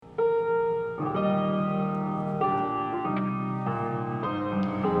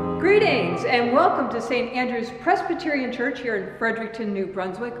Greetings and welcome to St. Andrew's Presbyterian Church here in Fredericton, New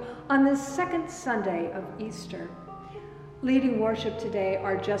Brunswick on the second Sunday of Easter. Leading worship today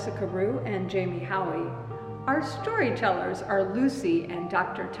are Jessica Rue and Jamie Howie. Our storytellers are Lucy and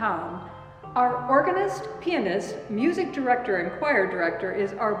Dr. Tom. Our organist, pianist, music director, and choir director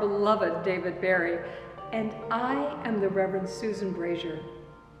is our beloved David Barry, and I am the Reverend Susan Brazier.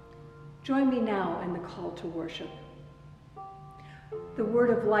 Join me now in the call to worship. The word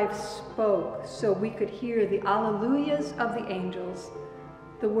of life spoke so we could hear the alleluias of the angels.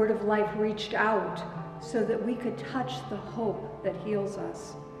 The word of life reached out so that we could touch the hope that heals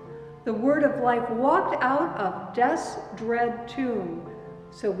us. The word of life walked out of death's dread tomb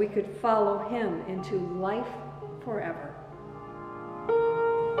so we could follow him into life forever.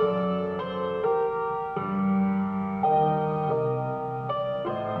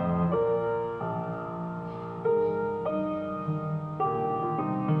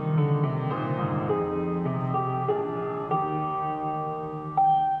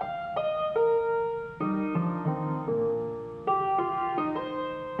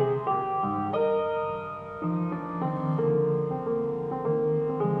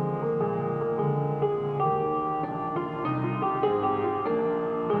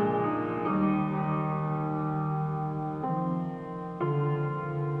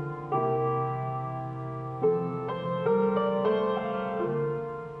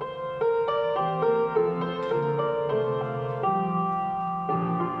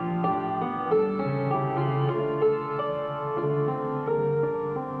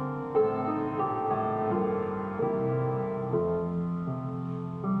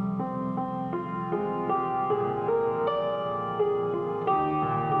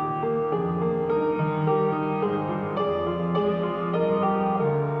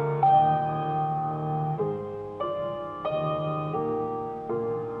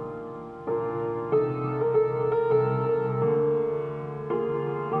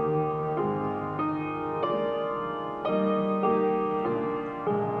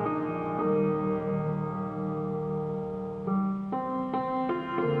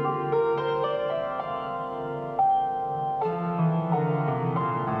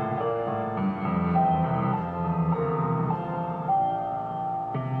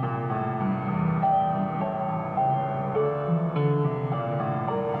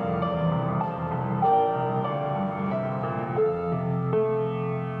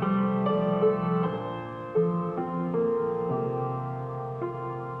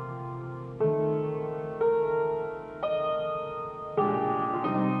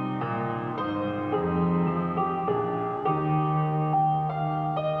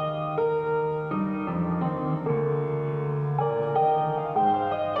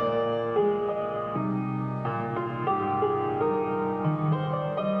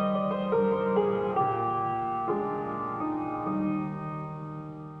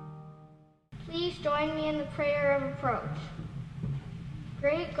 Join me in the prayer of approach.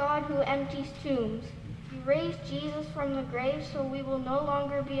 Great God who empties tombs, you raised Jesus from the grave so we will no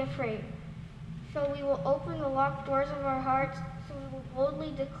longer be afraid. So we will open the locked doors of our hearts so we will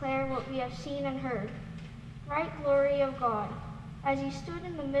boldly declare what we have seen and heard. Bright glory of God, as you stood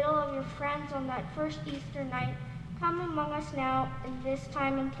in the middle of your friends on that first Easter night, come among us now in this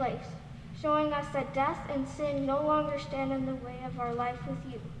time and place, showing us that death and sin no longer stand in the way of our life with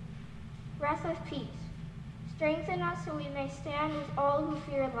you. Breath of peace, strengthen us so we may stand with all who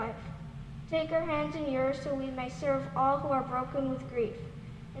fear life. Take our hands in yours so we may serve all who are broken with grief.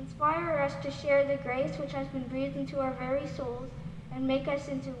 Inspire us to share the grace which has been breathed into our very souls and make us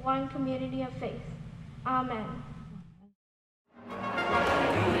into one community of faith. Amen.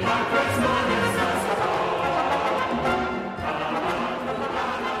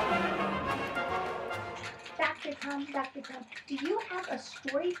 Dr. Tom, do you have a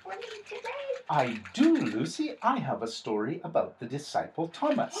story for me today? I do, Lucy. I have a story about the disciple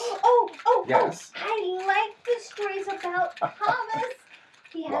Thomas. Oh, yes. I like the stories about Thomas.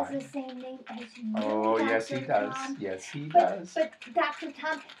 He has the same name as you. Oh, Dr. yes, he does. Tom. Yes, he does. But Dr.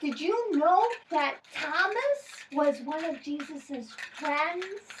 Tom, did you know that Thomas was one of Jesus's friends?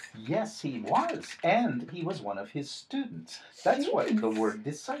 Yes, he was. And he was one of his students. That's what the word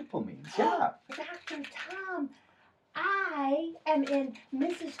disciple means. Yeah. Dr. Tom, I am in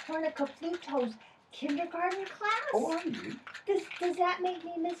Mrs. Hornica Pluto's kindergarten class. Oh, are you? Does that make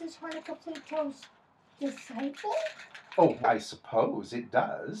me Mrs. Hornica Pluto's disciple? Oh, I suppose it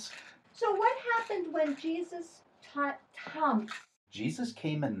does. So what happened when Jesus taught Thomas? Jesus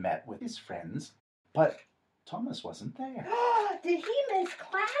came and met with his friends, but Thomas wasn't there. Did he miss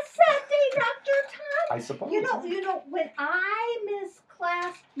class that day, Dr. Tom? I suppose. You know, when I miss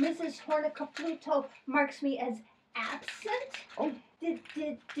class, Mrs. Hornicapluto marks me as absent. Oh.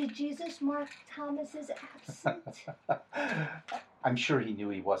 Did Jesus mark Thomas as absent? I'm sure he knew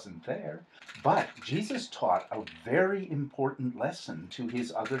he wasn't there. But Jesus taught a very important lesson to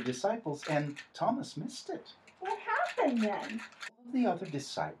his other disciples, and Thomas missed it. What happened then? The other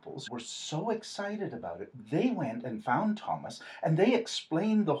disciples were so excited about it, they went and found Thomas, and they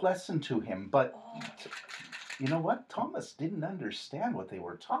explained the lesson to him, but you know what? Thomas didn't understand what they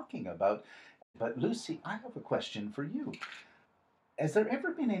were talking about. But Lucy, I have a question for you. Has there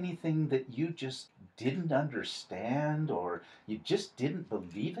ever been anything that you just didn't understand, or you just didn't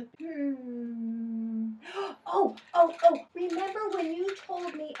believe it? Oh, remember when you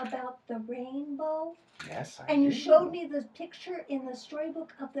told me about the rainbow? Yes, I And you do. showed me the picture in the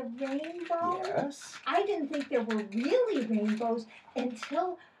storybook of the rainbow? Yes. I didn't think there were really rainbows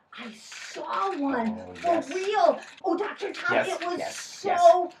until I saw one Oh, for real. Oh, Dr. Tom, Yes, it was yes,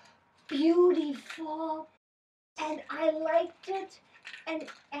 so beautiful. And I liked it.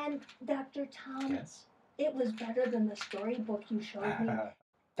 And Dr. Tom, Yes. it was better than the storybook you showed me.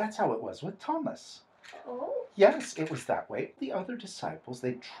 That's how it was with Thomas. Oh, Yes, it was that way. The other disciples,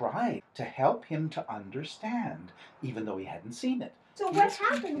 they tried to help him to understand, even though he hadn't seen it. so what Yes,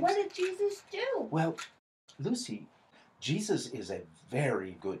 happened? What did Jesus do? Well, Lucy, Jesus is a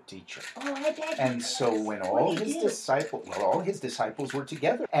very good teacher. Oh, I bet. And so when What all did he his do? all his disciples were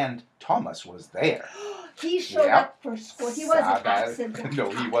together, and Thomas was there. He showed Yep. up for school. He wasn't absent. that No,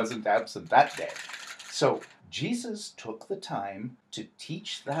 he time. wasn't absent that day. So Jesus took the time to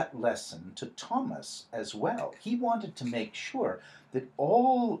teach that lesson to Thomas as well. He wanted to make sure that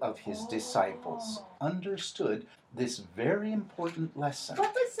all of his disciples understood this very important lesson,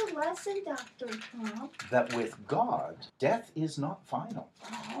 What was the lesson, Dr. Tom? that with God, death is not final.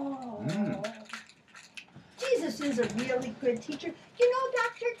 Oh. Mm. Jesus is a really good teacher. You know,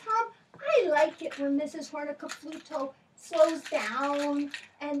 Dr. Tom, I like it when Mrs. Hornicapluto slows down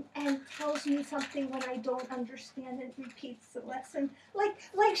and tells me something when I don't understand and repeats the lesson,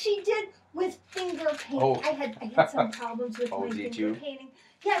 like she did with finger painting. Oh. I had some problems with Oh, my did finger you? painting.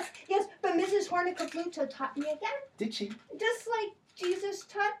 Yes, but Mrs. Hornicapluto taught me again, Did she? just like Jesus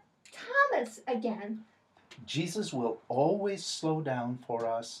taught Thomas again. Jesus will always slow down for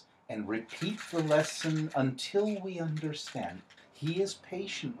us and repeat the lesson until we understand. He is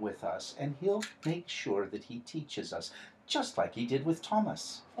patient with us, and he'll make sure that he teaches us, just like he did with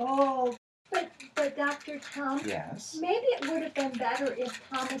Thomas. Oh, but Dr. Tom, Yes. maybe it would have been better if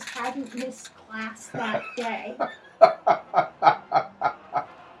Thomas hadn't missed class that day.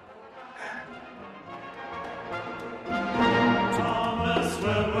 Thomas,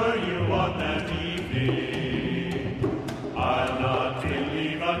 where were you on that evening? I'll not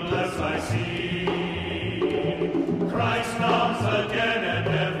believe unless I see Christ comes again and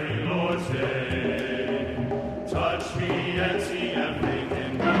every Lord's day. Touch me and see everything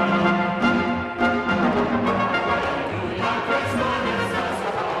in me. Hallelujah, Christ has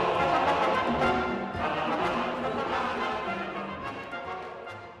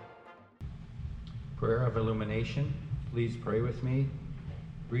Prayer of Illumination. Please pray with me.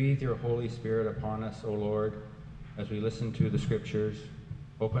 Breathe your Holy Spirit upon us, O Lord, as we listen to the Scriptures.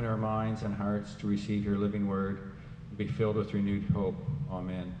 Open our minds and hearts to receive your living word and be filled with renewed hope.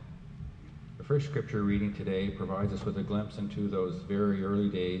 Amen. The first Scripture reading today provides us with a glimpse into those very early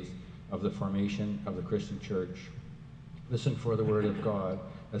days of the formation of the Christian church. Listen for the word of God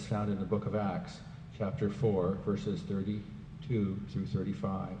as found in the book of Acts, chapter 4, verses 32 through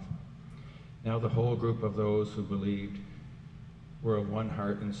 35. Now the whole group of those who believed were of one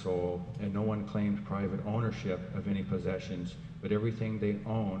heart and soul, and no one claimed private ownership of any possessions, but everything they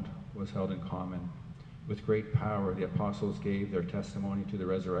owned was held in common. With great power the apostles gave their testimony to the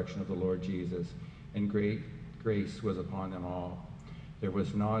resurrection of the Lord Jesus, and great grace was upon them all. There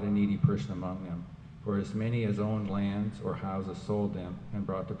was not a needy person among them, for as many as owned lands or houses sold them and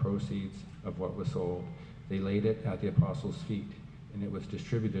brought the proceeds of what was sold. They laid it at the apostles' feet, and it was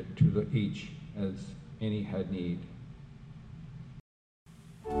distributed to each as any had need.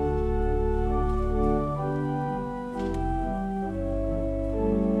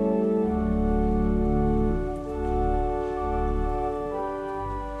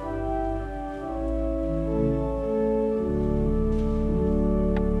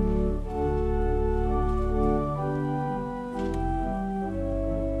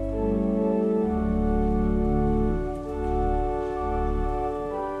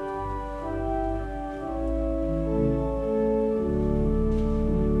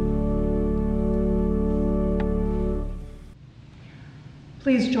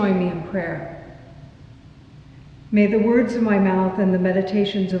 Please join me in prayer. May the words of my mouth and the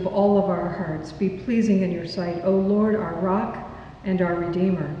meditations of all of our hearts be pleasing in your sight, O Lord, our rock and our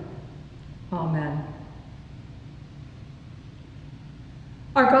Redeemer. Amen.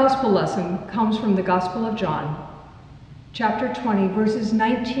 Our gospel lesson comes from the Gospel of John, chapter 20, verses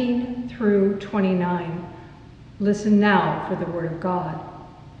 19 through 29. Listen now for the word of God.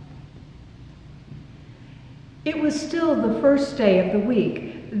 It was still the first day of the week.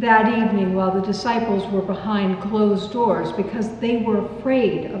 That evening, while the disciples were behind closed doors because they were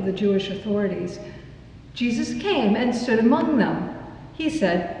afraid of the Jewish authorities, Jesus came and stood among them. He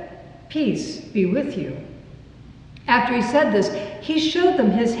said, "Peace be with you." After he said this, he showed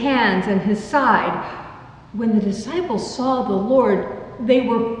them his hands and his side. When the disciples saw the Lord, they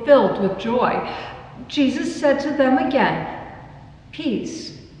were filled with joy. Jesus said to them again,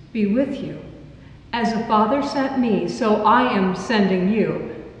 "Peace be with you. As the Father sent me, so I am sending you."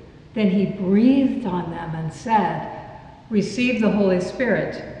 Then he breathed on them and said, "Receive the Holy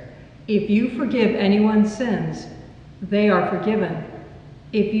Spirit. If you forgive anyone's sins, they are forgiven.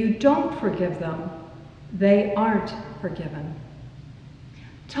 If you don't forgive them, they aren't forgiven."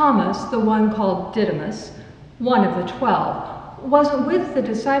 Thomas, the one called Didymus, one of the 12, wasn't with the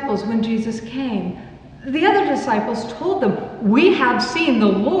disciples when Jesus came. The other disciples told them, "We have seen the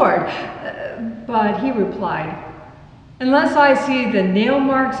Lord." But he replied, "Unless I see the nail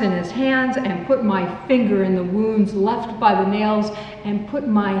marks in his hands and put my finger in the wounds left by the nails and put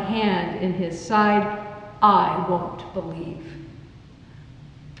my hand in his side, I won't believe."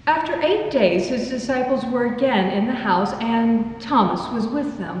 After 8 days, his disciples were again in the house, and Thomas was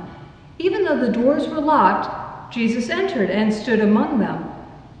with them. Even though the doors were locked, Jesus entered and stood among them.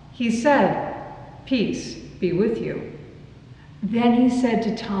 He said, "Peace be with you." Then he said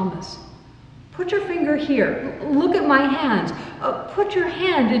to Thomas, "Put your finger here. Look at my hands. Put your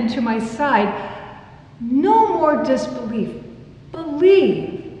hand into my side. No more disbelief.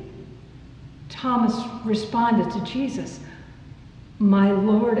 Believe." Thomas responded to Jesus, "My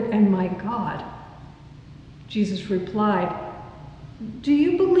Lord and my God." Jesus replied, "Do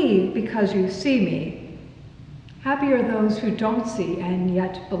you believe because you see me? Happy are those who don't see and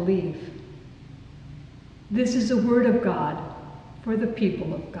yet believe." This is the word of God for the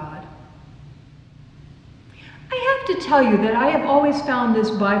people of God. I have to tell you that I have always found this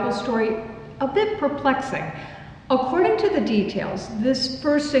Bible story a bit perplexing. According to the details, this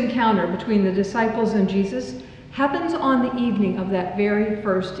first encounter between the disciples and Jesus happens on the evening of that very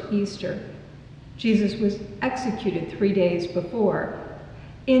first Easter. Jesus was executed 3 days before.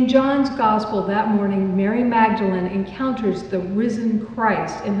 In John's Gospel that morning, Mary Magdalene encounters the risen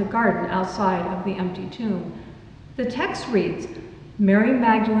Christ in the garden outside of the empty tomb. The text reads, "Mary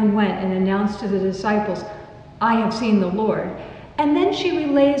Magdalene went and announced to the disciples, 'I have seen the Lord.' And then she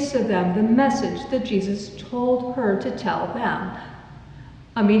relays to them the message that Jesus told her to tell them."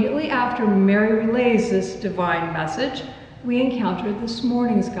 Immediately after Mary relays this divine message, we encounter this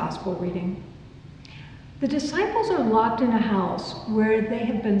morning's gospel reading. The disciples are locked in a house where they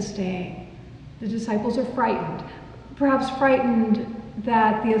have been staying. The disciples are frightened, perhaps frightened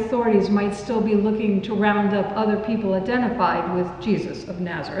that the authorities might still be looking to round up other people identified with Jesus of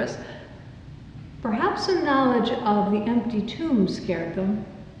Nazareth. Perhaps the knowledge of the empty tomb scared them.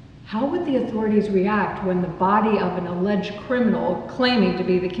 How would the authorities react when the body of an alleged criminal claiming to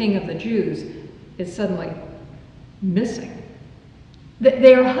be the king of the Jews is suddenly missing?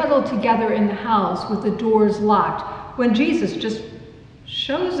 They are huddled together in the house with the doors locked when Jesus just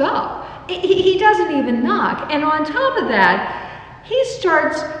shows up. He doesn't even knock. And on top of that, he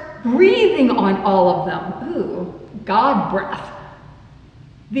starts breathing on all of them. Ooh, God breath.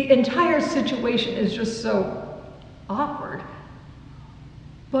 The entire situation is just so awkward.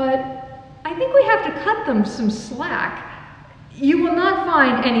 But I think we have to cut them some slack. You will not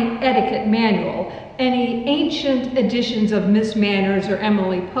find any etiquette manual, any ancient editions of Miss Manners or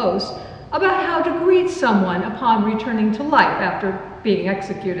Emily Post about how to greet someone upon returning to life after being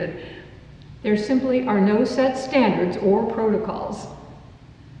executed. There simply are no set standards or protocols.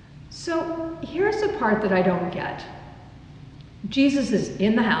 So here's the part that I don't get. Jesus is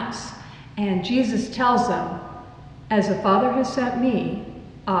in the house, and Jesus tells them, "As the Father has sent me,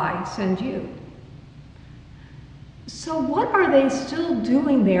 I send you." So what are they still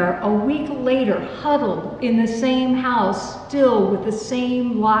doing there a week later, huddled in the same house, still with the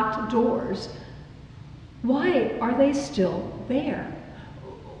same locked doors? Why are they still there?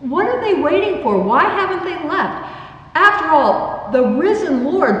 What are they waiting for? Why haven't they left? After all, the risen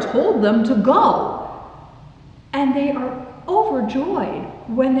Lord told them to go. And they are overjoyed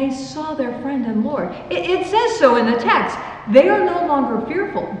when they saw their friend and Lord. It says so in the text. They are no longer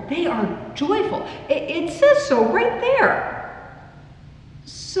fearful. They are joyful. It says so right there.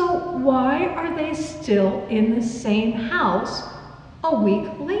 So why are they still in the same house a week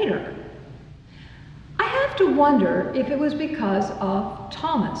later? I have to wonder if it was because of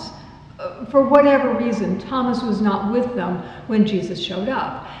Thomas. For whatever reason, Thomas was not with them when Jesus showed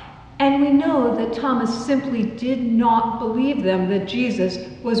up. And we know that Thomas simply did not believe them that Jesus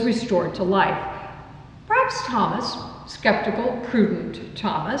was restored to life. Perhaps Thomas, skeptical, prudent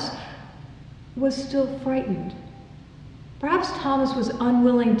Thomas, was still frightened. Perhaps Thomas was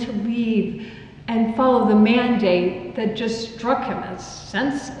unwilling to leave and follow the mandate that just struck him as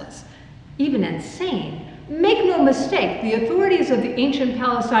senseless, even insane. Make no mistake, the authorities of the ancient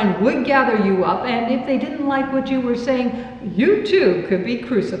Palestine would gather you up, and if they didn't like what you were saying, you too could be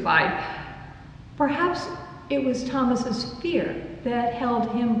crucified. Perhaps it was Thomas's fear that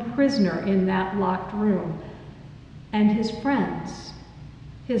held him prisoner in that locked room, and his friends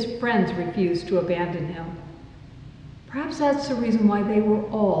refused to abandon him. Perhaps that's the reason why they were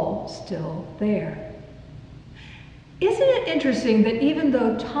all still there. Isn't it interesting that even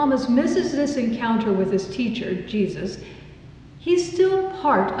though Thomas misses this encounter with his teacher, Jesus, he's still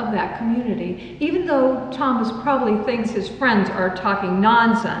part of that community. Even though Thomas probably thinks his friends are talking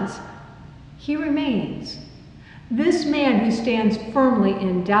nonsense, he remains. This man who stands firmly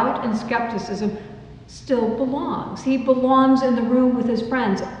in doubt and skepticism still belongs. He belongs in the room with his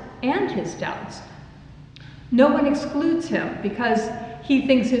friends and his doubts. No one excludes him because he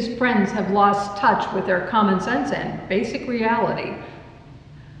thinks his friends have lost touch with their common sense and basic reality.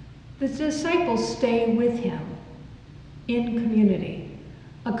 The disciples stay with him in community,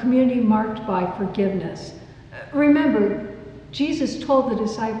 a community marked by forgiveness. Remember, Jesus told the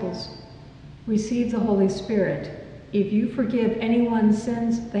disciples, receive the Holy Spirit. If you forgive anyone's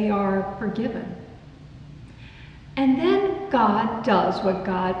sins, they are forgiven. And then God does what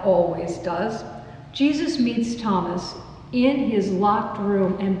God always does. Jesus meets Thomas in his locked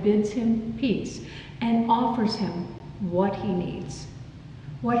room and bids him peace and offers him what he needs.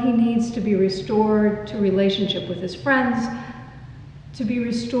 What he needs to be restored to relationship with his friends, to be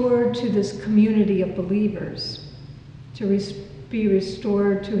restored to this community of believers, to be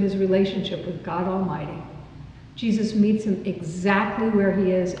restored to his relationship with God Almighty. Jesus meets him exactly where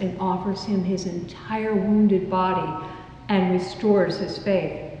he is and offers him his entire wounded body and restores his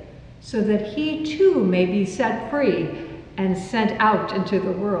faith so that he too may be set free and sent out into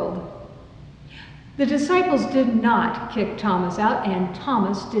the world. The disciples did not kick Thomas out, and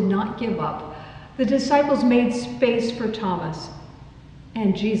Thomas did not give up. The disciples made space for Thomas,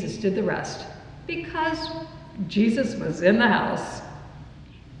 and Jesus did the rest, because Jesus was in the house.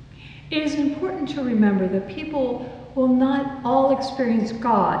 It is important to remember that people will not all experience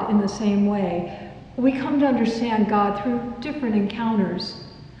God in the same way. We come to understand God through different encounters.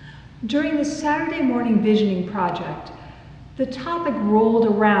 During the Saturday morning visioning project, the topic rolled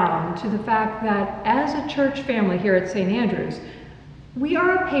around to the fact that as a church family here at St. Andrews, we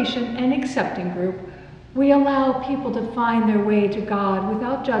are a patient and accepting group. We allow people to find their way to God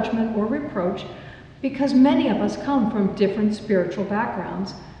without judgment or reproach because many of us come from different spiritual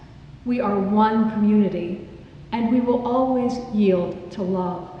backgrounds. We are one community, and we will always yield to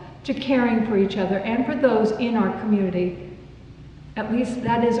love, to caring for each other and for those in our community. At least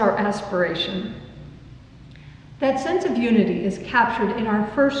that is our aspiration. That sense of unity is captured in our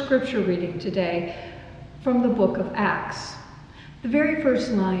first scripture reading today from the book of Acts. The very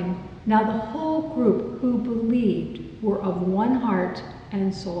first line, now the whole group who believed were of one heart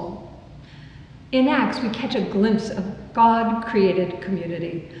and soul. In Acts, we catch a glimpse of God-created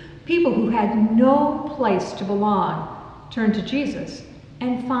community. People who had no place to belong turn to Jesus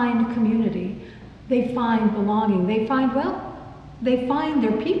and find community. They find belonging. They find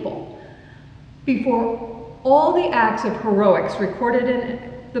their people. Before all the acts of heroics recorded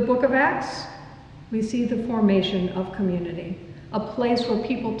in the book of Acts, we see the formation of community, a place where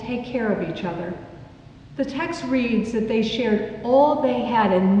people take care of each other. The text reads that they shared all they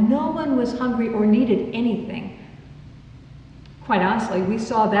had and no one was hungry or needed anything. Quite honestly, we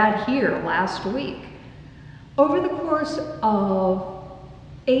saw that here last week. Over the course of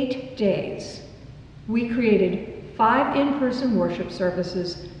 8 days, we created 5 in-person worship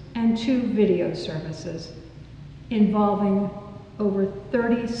services and 2 video services involving over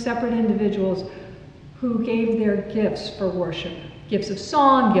 30 separate individuals who gave their gifts for worship. Gifts of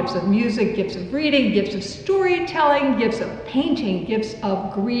song, gifts of music, gifts of reading, gifts of storytelling, gifts of painting, gifts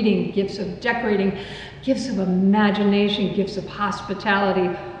of greeting, gifts of decorating, gifts of imagination, gifts of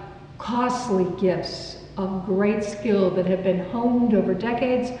hospitality, costly gifts of great skill that have been honed over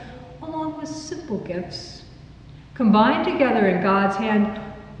decades, along with simple gifts, Combined together in God's hand,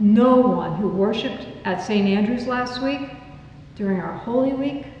 no one who worshiped at St. Andrew's last week during our Holy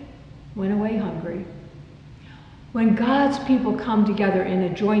Week went away hungry. When God's people come together in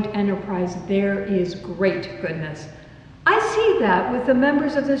a joint enterprise, there is great goodness. I see that with the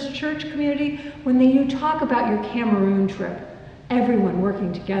members of this church community when you talk about your Cameroon trip. Everyone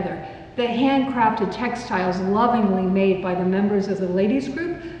working together. The handcrafted textiles lovingly made by the members of the ladies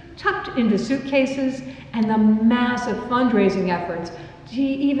group tucked into suitcases, and the massive fundraising efforts to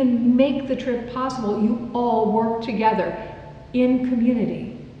even make the trip possible. You all work together in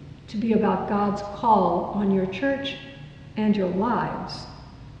community to be about God's call on your church and your lives.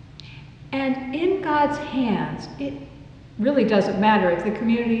 And in God's hands, it really doesn't matter if the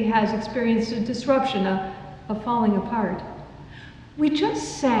community has experienced a disruption, a falling apart. We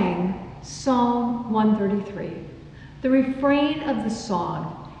just sang Psalm 133. The refrain of the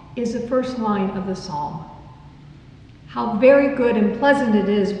song is the first line of the psalm. How very good and pleasant it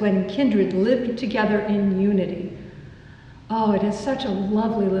is when kindred live together in unity. Oh, it is such a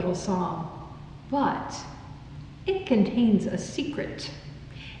lovely little song, but it contains a secret.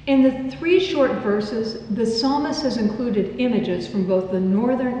 In the 3 short verses, the psalmist has included images from both the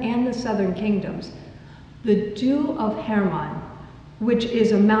northern and the southern kingdoms. The Dew of Hermon, which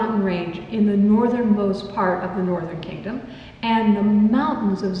is a mountain range in the northernmost part of the northern kingdom, and the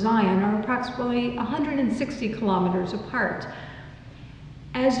mountains of Zion are approximately 160 kilometers apart.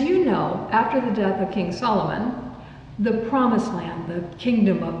 As you know, after the death of King Solomon, the Promised Land, the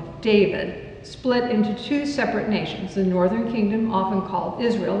kingdom of David, split into 2 separate nations, the northern kingdom, often called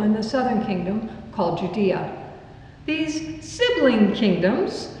Israel, and the southern kingdom, called Judea. These sibling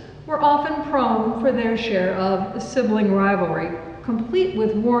kingdoms were often prone for their share of sibling rivalry, complete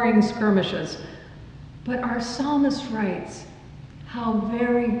with warring skirmishes. But our psalmist writes, how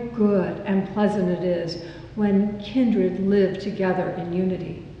very good and pleasant it is when kindred live together in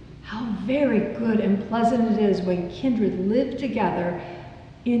unity. How very good and pleasant it is when kindred live together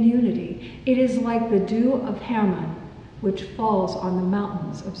in unity. It is like the dew of Hermon, which falls on the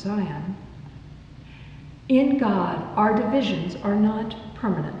mountains of Zion. In God, our divisions are not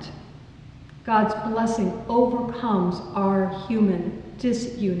permanent. God's blessing overcomes our human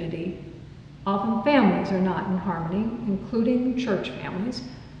disunity. Often families are not in harmony, including church families.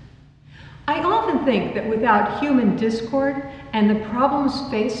 I often think that without human discord and the problems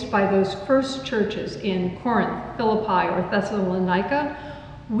faced by those first churches in Corinth, Philippi, or Thessalonica,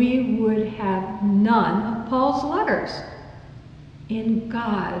 we would have none of Paul's letters. In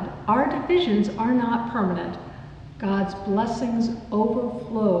God, our divisions are not permanent. God's blessings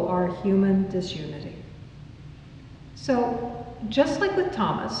overflow our human disunity. So, just like with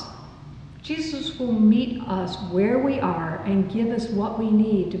Thomas, Jesus will meet us where we are and give us what we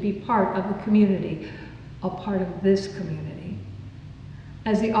need to be part of the community, a part of this community.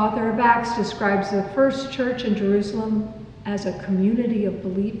 As the author of Acts describes the first church in Jerusalem as a community of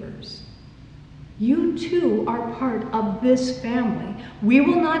believers, you too are part of this family. We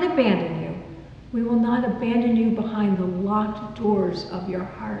will not abandon you. We will not abandon you behind the locked doors of your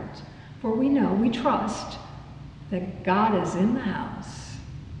heart, for we know, we trust that God is in the house.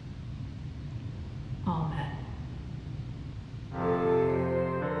 Amen.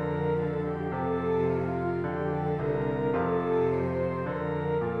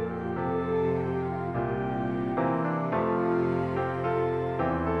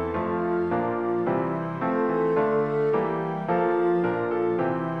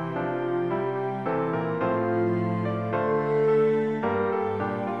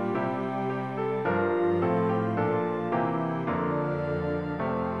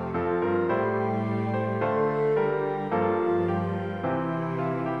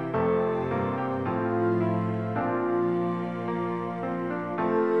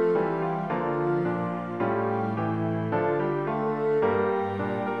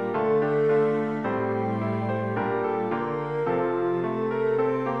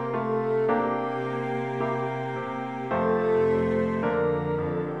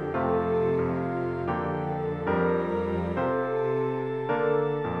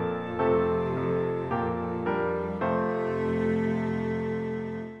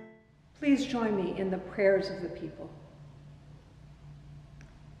 Please join me in the prayers of the people.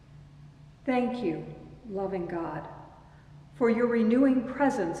 Thank you, loving God, for your renewing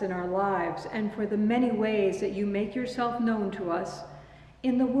presence in our lives and for the many ways that you make yourself known to us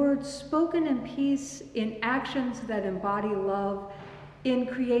in the words spoken in peace, in actions that embody love, in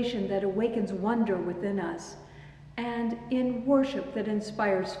creation that awakens wonder within us, and in worship that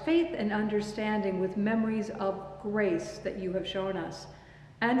inspires faith and understanding with memories of grace that you have shown us,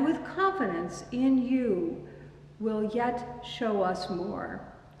 and with confidence in you, will yet show us more.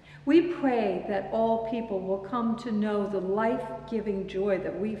 We pray that all people will come to know the life-giving joy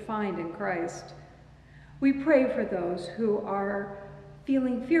that we find in Christ. We pray for those who are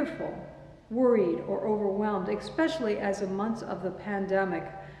feeling fearful, worried, or overwhelmed, especially as the months of the pandemic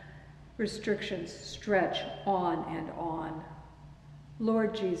restrictions stretch on and on.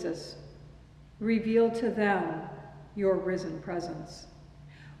 Lord Jesus, reveal to them your risen presence.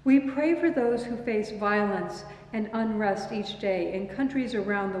 We pray for those who face violence and unrest each day in countries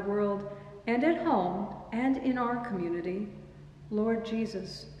around the world and at home and in our community. Lord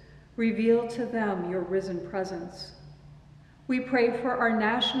Jesus, reveal to them your risen presence. We pray for our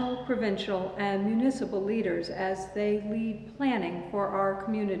national, provincial, and municipal leaders as they lead planning for our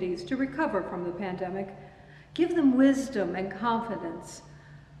communities to recover from the pandemic. Give them wisdom and confidence.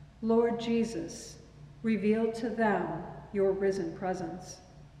 Lord Jesus, reveal to them your risen presence.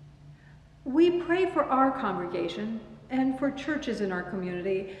 We pray for our congregation and for churches in our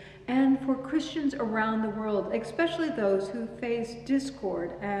community and for Christians around the world, especially those who face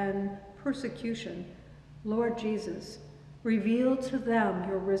discord and persecution. Lord Jesus, reveal to them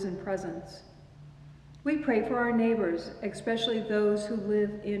your risen presence. We pray for our neighbors, especially those who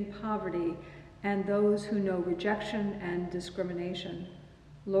live in poverty and those who know rejection and discrimination.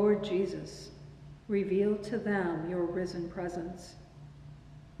 Lord Jesus, reveal to them your risen presence.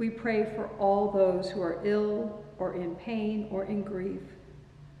 We pray for all those who are ill or in pain or in grief.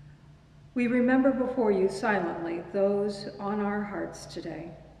 We remember before you silently those on our hearts today.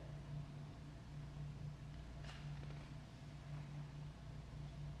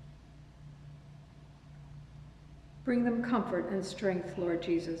 Bring them comfort and strength, Lord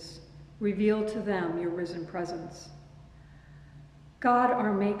Jesus. Reveal to them your risen presence. God,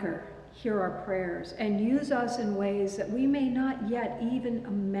 our Maker, hear our prayers and use us in ways that we may not yet even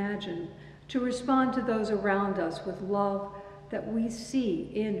imagine to respond to those around us with love that we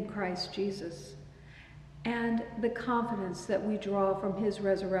see in Christ Jesus and the confidence that we draw from his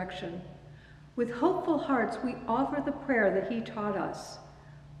resurrection. With hopeful hearts, we offer the prayer that he taught us.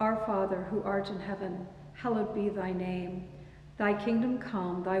 Our Father, who art in heaven, hallowed be thy name. Thy kingdom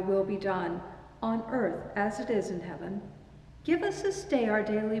come, thy will be done, on earth as it is in heaven. Give us this day our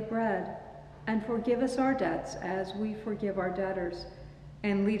daily bread, and forgive us our debts as we forgive our debtors.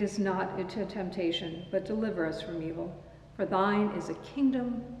 And lead us not into temptation, but deliver us from evil. For thine is the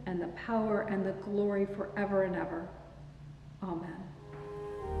kingdom, and the power, and the glory forever and ever. Amen.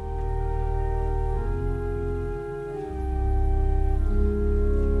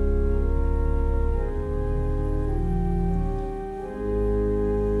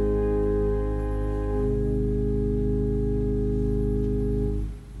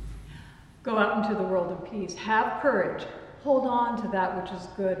 Go out into the world in peace. Have courage. Hold on to that which is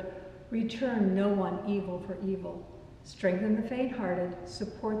good. Return no one evil for evil. Strengthen the faint-hearted.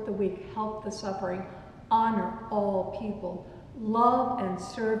 Support the weak. Help the suffering. Honor all people. Love and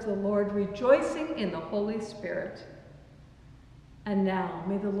serve the Lord, rejoicing in the Holy Spirit. And now,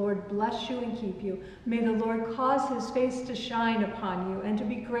 may the Lord bless you and keep you. May the Lord cause his face to shine upon you and to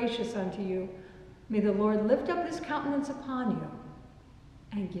be gracious unto you. May the Lord lift up his countenance upon you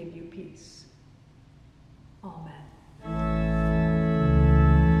and give you peace. Amen.